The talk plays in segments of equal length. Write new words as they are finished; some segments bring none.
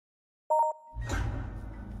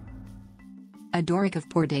Odoric of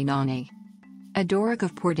Pordenone. Odoric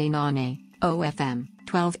of Pordenone, OFM,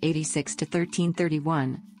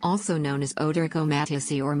 1286–1331, also known as Odorico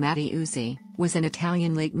Mattiussi or Mattiuzzi, was an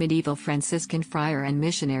Italian late medieval Franciscan friar and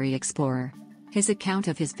missionary explorer. His account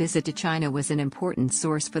of his visit to China was an important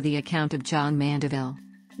source for the account of John Mandeville.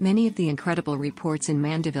 Many of the incredible reports in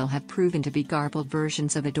Mandeville have proven to be garbled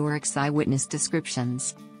versions of Odoric's eyewitness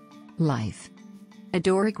descriptions. Life.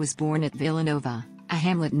 Odoric was born at Villanova, a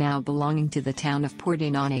hamlet now belonging to the town of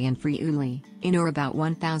Pordenone in Friuli, in or about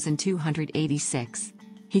 1286.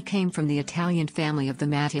 He came from the Italian family of the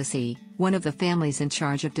Mattiuzzi, one of the families in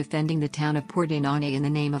charge of defending the town of Pordenone in the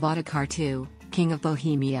name of Ottokar II, King of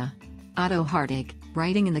Bohemia. Otto Hartig,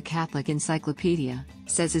 writing in the Catholic Encyclopedia,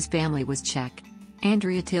 says his family was Czech.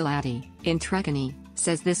 Andrea Tilati, in Trecani,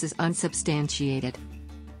 says this is unsubstantiated.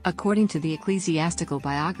 According to the ecclesiastical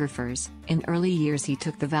biographers, in early years he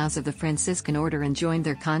took the vows of the Franciscan order and joined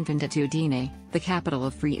their convent at Udine, the capital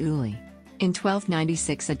of Friuli. In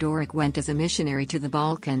 1296 Odoric went as a missionary to the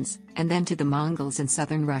Balkans, and then to the Mongols in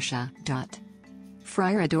southern Russia.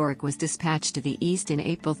 Friar Odoric was dispatched to the east in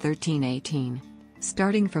April 1318.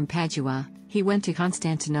 Starting from Padua, he went to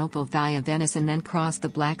Constantinople via Venice and then crossed the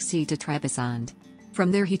Black Sea to Trebizond.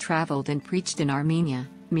 From there he traveled and preached in Armenia,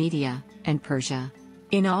 Media, and Persia.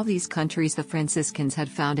 In all these countries the Franciscans had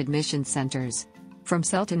founded mission centers. From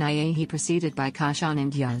Sultaniye he proceeded by Kashan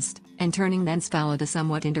and Yazd, and turning thence followed a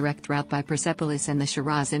somewhat indirect route by Persepolis and the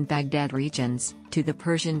Shiraz and Baghdad regions, to the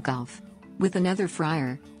Persian Gulf. With another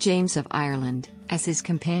friar, James of Ireland, as his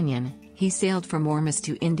companion, he sailed from Ormuz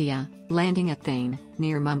to India, landing at Thane,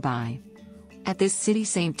 near Mumbai. At this city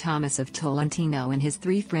St. Thomas of Tolentino and his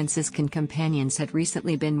 3 Franciscan companions had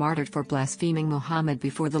recently been martyred for blaspheming Muhammad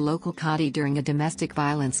before the local Qadi during a domestic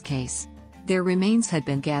violence case. Their remains had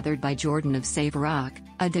been gathered by Jordan of Savarac,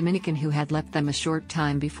 a Dominican who had left them a short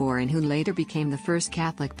time before and who later became the first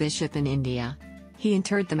Catholic bishop in India. He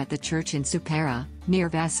interred them at the church in Supara, near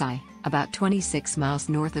Vasai, about 26 miles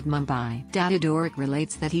north of Mumbai. Odoric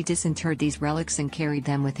relates that he disinterred these relics and carried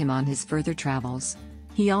them with him on his further travels.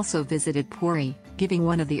 He also visited Puri, giving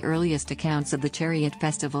one of the earliest accounts of the chariot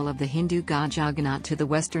festival of the Hindu god Jagannath to the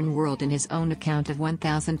Western world in his own account of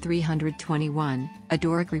 1321.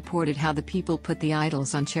 Odoric reported how the people put the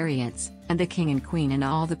idols on chariots, and the king and queen and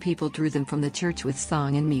all the people drew them from the church with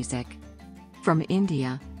song and music. From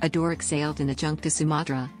India, Odoric sailed in a junk to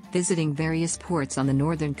Sumatra, visiting various ports on the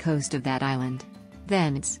northern coast of that island.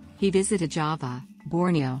 Thence, he visited Java,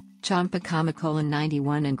 Borneo, Champakamakul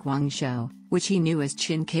 91 and Guangzhou, which he knew as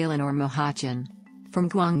Chinkalan or Mohachan. From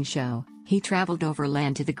Guangzhou, he traveled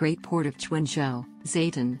overland to the great port of Quanzhou,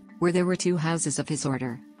 Zayton, where there were 2 houses of his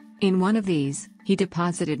order. In one of these, he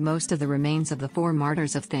deposited most of the remains of the 4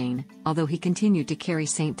 martyrs of Thane, although he continued to carry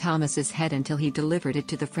St. Thomas's head until he delivered it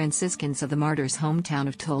to the Franciscans of the martyrs' hometown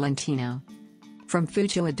of Tolentino. From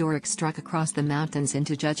Fuzhou Odoric struck across the mountains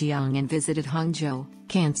into Zhejiang and visited Hangzhou,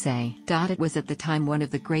 Kansai. It was at the time one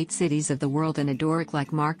of the great cities of the world, and Odoric,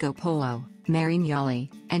 like Marco Polo, Marignoli,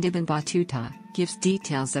 and Ibn Battuta, gives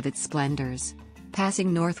details of its splendors.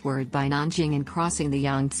 Passing northward by Nanjing and crossing the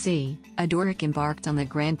Yangtze, Odoric embarked on the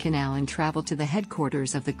Grand Canal and traveled to the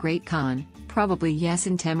headquarters of the Great Khan, probably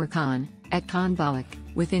Yasin Temur Khan, at Khan Balak,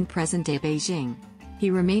 within present-day Beijing. He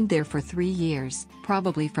remained there for 3 years,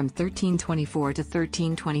 probably from 1324 to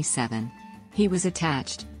 1327. He was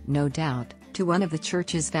attached, no doubt, to one of the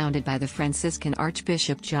churches founded by the Franciscan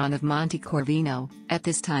Archbishop John of Montecorvino, at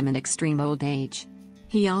this time in extreme old age.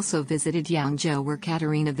 He also visited Yangzhou, where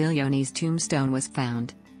Caterina Viglioni's tombstone was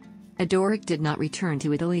found. Odoric did not return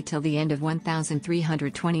to Italy till the end of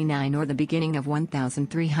 1329 or the beginning of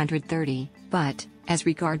 1330, but, as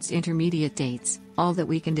regards intermediate dates, all that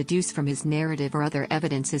we can deduce from his narrative or other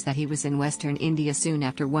evidence is that he was in western India soon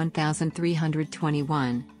after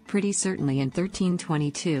 1321, pretty certainly in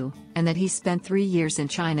 1322, and that he spent 3 years in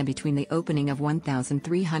China between the opening of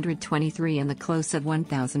 1323 and the close of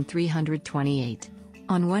 1328.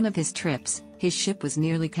 On one of his trips, his ship was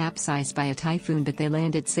nearly capsized by a typhoon, but they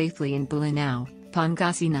landed safely in Bolinao,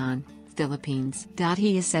 Pangasinan, Philippines.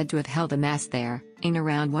 He is said to have held a mass there, in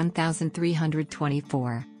around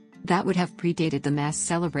 1324. That would have predated the mass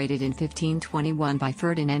celebrated in 1521 by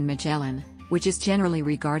Ferdinand Magellan, which is generally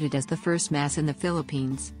regarded as the first mass in the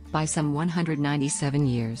Philippines, by some 197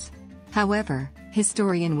 years. However,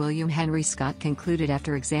 historian William Henry Scott concluded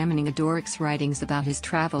after examining Odoric's writings about his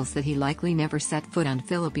travels that he likely never set foot on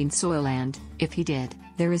Philippine soil, and, if he did,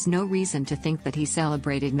 there is no reason to think that he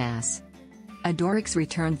celebrated Mass. Odoric's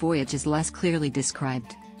return voyage is less clearly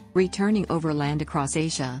described. Returning overland across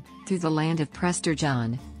Asia, through the land of Prester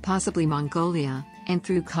John, possibly Mongolia, and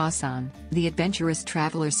through Khasan, the adventurous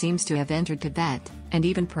traveler seems to have entered Tibet, and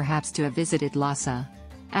even perhaps to have visited Lhasa.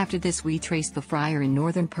 After this we trace the friar in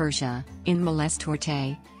northern Persia, in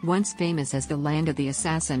Malestorte, once famous as the land of the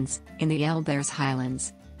assassins, in the Elburz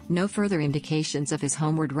highlands. No further indications of his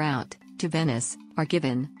homeward route, to Venice, are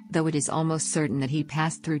given, though it is almost certain that he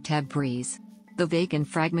passed through Tabriz. The vague and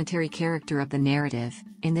fragmentary character of the narrative,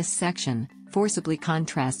 in this section, forcibly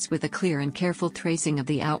contrasts with a clear and careful tracing of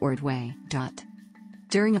the outward way.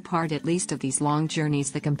 During a part at least of these long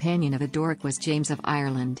journeys the companion of Odoric was James of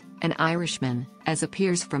Ireland, an Irishman, as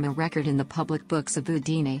appears from a record in the public books of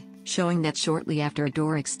Udine, showing that shortly after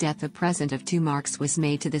Odoric's death a present of 2 marks was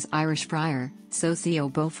made to this Irish friar, Socio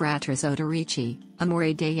Bofratris Odorici,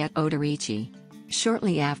 Amore Dei et Odorici.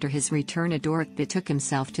 Shortly after his return Odoric betook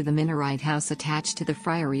himself to the Minorite house attached to the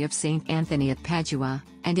friary of St. Anthony at Padua,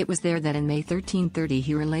 and it was there that in May 1330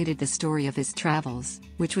 he related the story of his travels,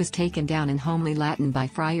 which was taken down in homely Latin by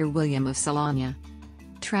Friar William of Salogna.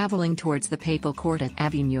 Traveling towards the papal court at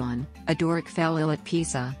Avignon, Odoric fell ill at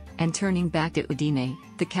Pisa, and turning back to Udine,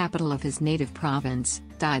 the capital of his native province,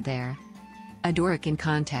 died there. Odoric in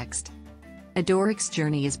context. Odoric's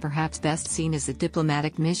journey is perhaps best seen as a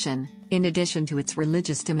diplomatic mission, in addition to its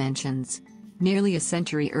religious dimensions. Nearly a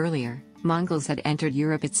century earlier, Mongols had entered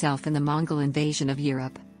Europe itself in the Mongol invasion of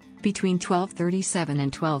Europe. Between 1237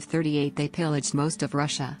 and 1238 they pillaged most of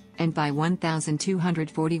Russia, and by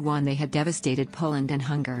 1241 they had devastated Poland and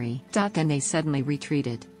Hungary. Then they suddenly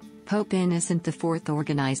retreated. Pope Innocent IV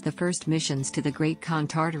organized the first missions to the Great Khan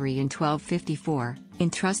Tartary in 1254,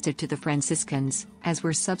 entrusted to the Franciscans, as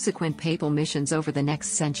were subsequent papal missions over the next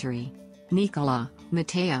century. Nicola,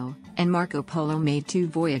 Matteo, and Marco Polo made 2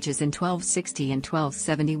 voyages in 1260 and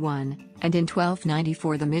 1271, and in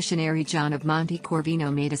 1294 the missionary John of Monte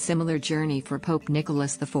Corvino made a similar journey for Pope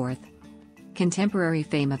Nicholas IV. Contemporary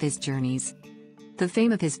fame of his journeys. The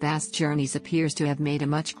fame of his vast journeys appears to have made a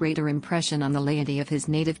much greater impression on the laity of his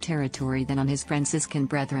native territory than on his Franciscan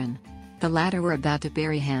brethren. The latter were about to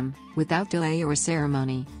bury him, without delay or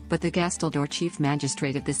ceremony, but the Gastaldor chief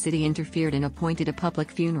magistrate of the city interfered and appointed a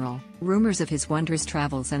public funeral. Rumors of his wondrous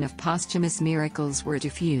travels and of posthumous miracles were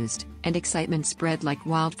diffused, and excitement spread like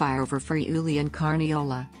wildfire over Friuli and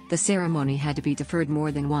Carniola. The ceremony had to be deferred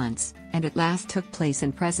more than once, and at last took place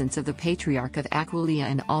in presence of the Patriarch of Aquileia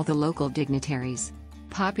and all the local dignitaries.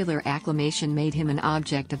 Popular acclamation made him an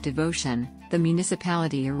object of devotion. The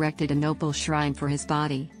municipality erected a noble shrine for his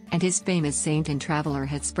body, and his fame as saint and traveler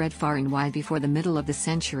had spread far and wide before the middle of the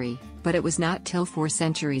century, but it was not till 4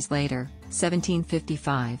 centuries later,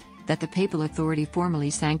 1755, that the papal authority formally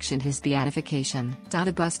sanctioned his beatification.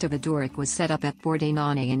 A bust of Odoric was set up at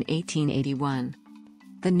Pordenone in 1881.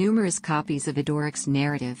 The numerous copies of Odoric's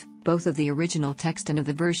narrative, both of the original text and of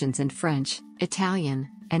the versions in French, Italian,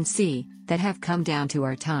 and that have come down to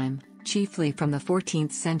our time, chiefly from the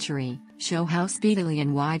 14th century, show how speedily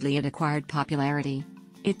and widely it acquired popularity.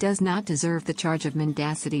 It does not deserve the charge of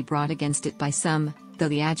mendacity brought against it by some, though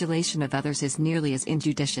the adulation of others is nearly as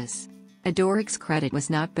injudicious. Odoric's credit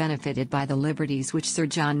was not benefited by the liberties which Sir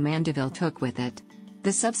John Mandeville took with it.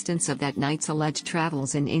 The substance of that knight's alleged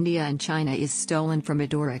travels in India and China is stolen from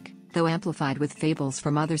Odoric, though amplified with fables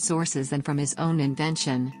from other sources than from his own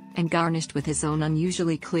invention, and garnished with his own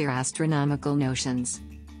unusually clear astronomical notions.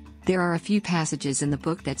 There are a few passages in the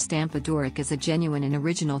book that stamp Odoric as a genuine and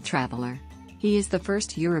original traveler. He is the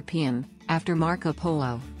first European, after Marco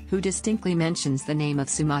Polo, who distinctly mentions the name of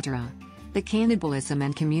Sumatra. The cannibalism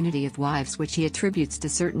and community of wives which he attributes to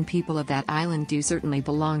certain people of that island do certainly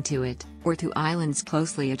belong to it, or to islands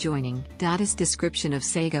closely adjoining. His description of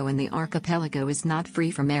Sago and the archipelago is not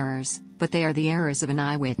free from errors, but they are the errors of an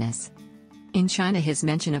eyewitness. In China his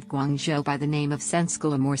mention of Guangzhou by the name of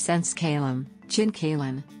Senscalam or Senscalam,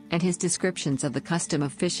 Chincalan, and his descriptions of the custom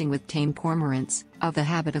of fishing with tame cormorants, of the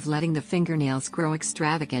habit of letting the fingernails grow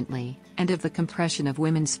extravagantly, and of the compression of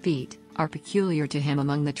women's feet, are peculiar to him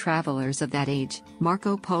among the travelers of that age.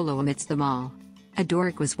 Marco Polo omits them all.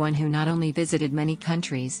 Odoric was one who not only visited many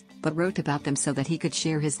countries, but wrote about them so that he could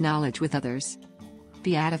share his knowledge with others.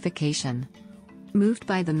 Beatification. Moved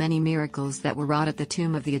by the many miracles that were wrought at the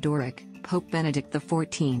tomb of the Odoric, Pope Benedict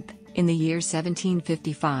XIV, in the year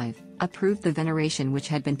 1755, approved the veneration which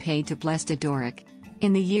had been paid to blessed Odoric.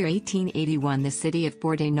 In the year 1881 the city of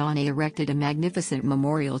Pordenone erected a magnificent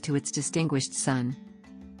memorial to its distinguished son.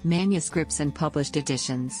 Manuscripts and published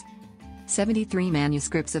editions. 73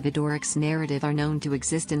 manuscripts of Odoric's narrative are known to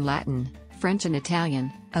exist in Latin, French and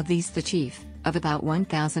Italian. Of these the chief, of about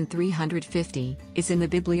 1,350, is in the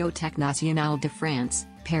Bibliothèque Nationale de France,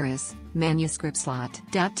 Paris, manuscript slot.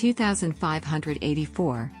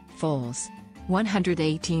 2584, fols.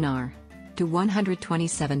 118 r. to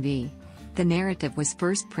 127b. The narrative was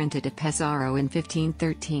first printed at Pesaro in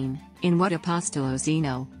 1513, in what Apostolo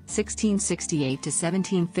Zeno,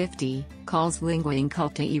 1668-1750, calls Lingua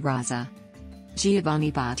inculta e razza. Giovanni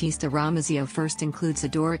Battista Ramazio first includes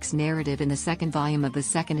Odoric's narrative in the second volume of the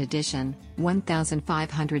second edition,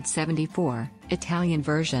 1574, Italian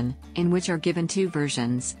version, in which are given two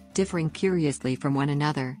versions, differing curiously from one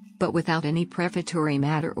another, but without any prefatory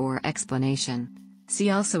matter or explanation. See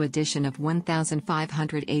also edition of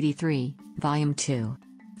 1583, Volume 2.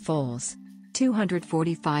 Fols.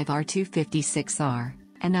 245R-256R.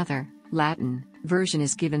 Another, Latin, version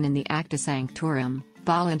is given in the Acta Sanctorum,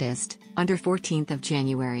 Bollandist, under 14th of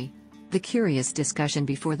January. The curious discussion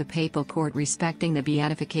before the papal court respecting the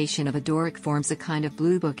beatification of Odoric forms a kind of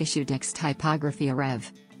blue book issued ex typographia Rev.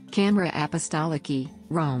 Camera Apostolici,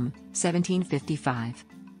 Rome, 1755.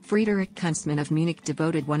 Friedrich Kunstmann of Munich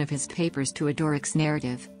devoted one of his papers to Odoric's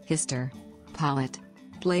narrative, Hister. Pollitt.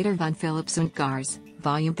 Blätter von Philipps und Gars,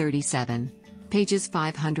 Volume 37. Pages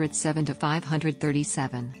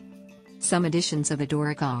 507-537. Some editions of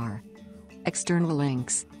Odoric are. External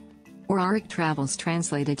links. Odoric Travels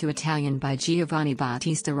translated to Italian by Giovanni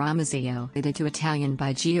Battista Ramazio. Edited to Italian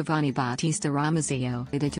by Giovanni Battista Ramazio. Edited